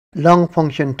Lung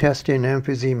function test in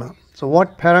emphysema. So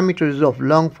what parameters of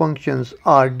lung functions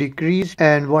are decreased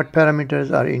and what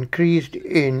parameters are increased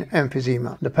in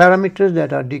emphysema? The parameters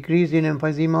that are decreased in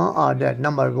emphysema are that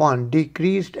number 1,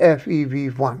 decreased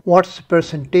FEV1. What's the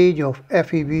percentage of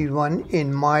FEV1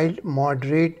 in mild,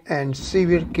 moderate and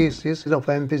severe cases of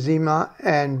emphysema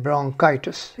and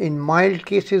bronchitis? In mild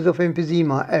cases of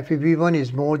emphysema, FEV1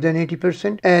 is more than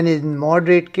 80% and in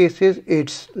moderate cases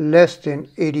it's less than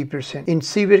 80%. In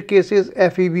severe cases,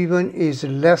 FEV1 is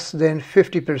less than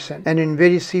 50% and in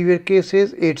very severe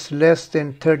cases it's less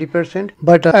than 30%,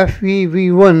 but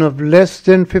FEV1 of less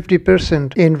than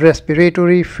 50% in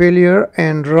respiratory failure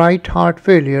and right heart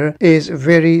failure is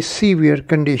very severe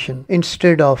condition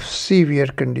instead of severe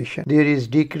condition. There is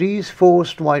decreased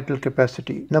forced vital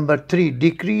capacity. Number 3,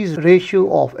 decreased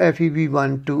ratio of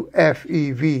FEV1 to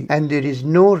FEV, and there is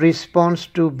no response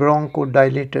to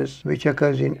bronchodilators which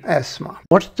occurs in asthma.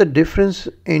 What's the difference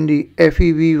in the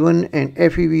FEV1 and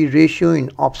FEV ratio in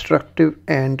obstructive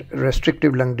and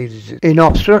restrictive lung diseases? In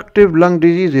obstructive lung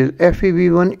diseases,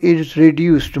 FEV1 is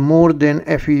reduced more than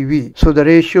FEV, so the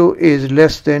ratio is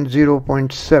less than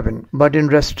 0.7. But in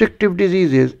restrictive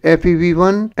diseases,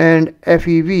 FEV1 and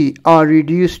FEV are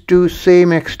reduced to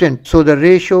same extent, so the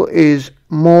ratio is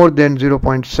more than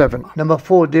 0.7. Number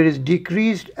 4, there is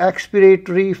decreased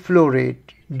expiratory flow rate,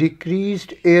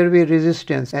 decreased airway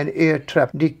resistance and air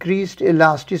trap, decreased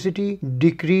elasticity,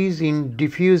 decrease in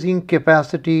diffusing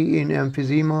capacity in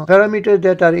emphysema. Parameters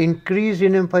that are increased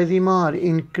in emphysema are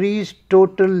increased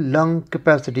total lung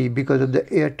capacity because of the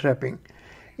air trapping,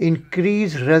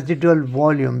 increased residual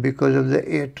volume because of the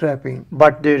air trapping,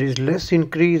 but there is less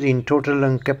increase in total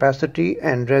lung capacity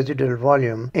and residual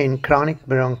volume in chronic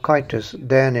bronchitis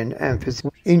than in emphysema.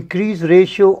 Increased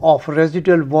ratio of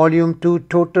residual volume to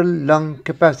total lung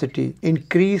capacity,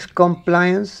 increased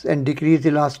compliance and decreased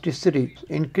elasticity.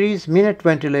 Increased minute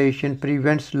ventilation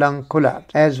prevents lung collapse.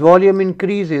 As volume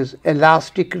increases,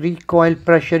 elastic recoil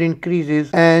pressure increases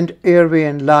and airway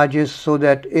enlarges so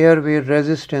that airway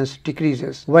resistance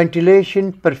decreases.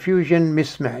 Ventilation perfusion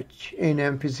mismatch in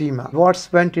emphysema. What's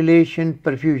ventilation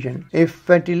perfusion? If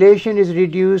ventilation is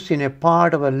reduced in a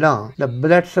part of a lung, the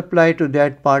blood supply to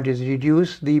that part is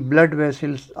reduced, the blood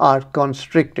vessels are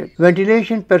constricted.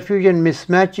 Ventilation perfusion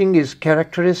mismatching is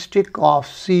characteristic of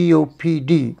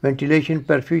COPD. Ventilation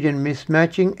perfusion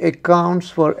mismatching accounts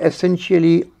for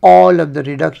essentially all of the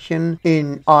reduction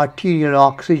in arterial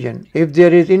oxygen. If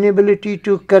there is inability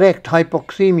to correct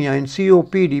hypoxemia in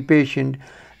COPD patient,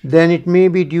 then it may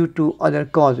be due to other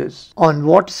causes. On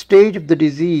what stage of the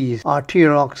disease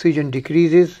arterial oxygen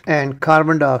decreases and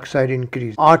carbon dioxide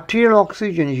increases? Arterial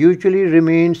oxygen usually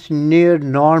remains near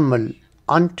normal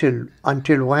until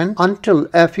when? Until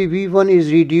FEV1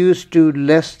 is reduced to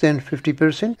less than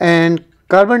 50% and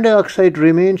carbon dioxide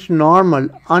remains normal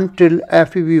until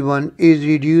FEV1 is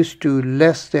reduced to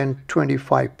less than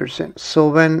 25%. So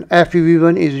when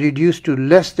FEV1 is reduced to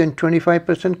less than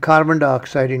 25%, carbon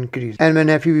dioxide increases. And when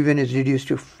FEV1 is reduced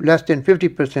to less than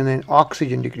 50%, then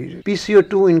oxygen decreases.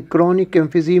 PCO2 in chronic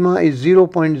emphysema is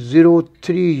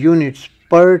 0.03 units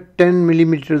per 10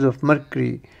 millimeters of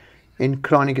mercury in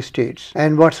chronic states.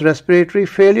 And what's respiratory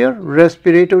failure?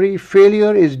 Respiratory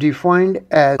failure is defined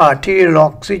as arterial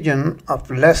oxygen of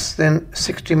less than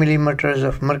 60 millimeters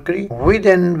of mercury with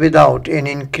and without an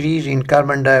increase in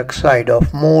carbon dioxide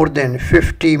of more than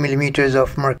 50 millimeters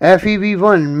of mercury.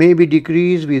 FEV1 may be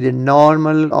decreased with a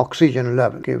normal oxygen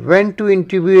level. Okay, when to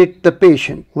intubate the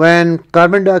patient? When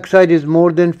carbon dioxide is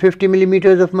more than 50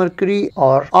 millimeters of mercury,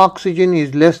 or oxygen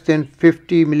is less than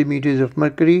 50 millimeters of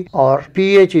mercury, or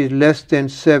pH is less than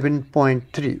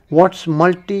 7.3. What's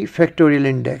multifactorial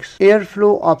index?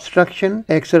 Airflow obstruction,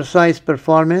 exercise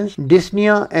performance,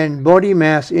 dyspnea and body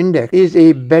mass index is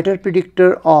a better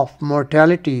predictor of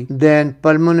mortality than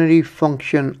pulmonary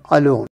function alone.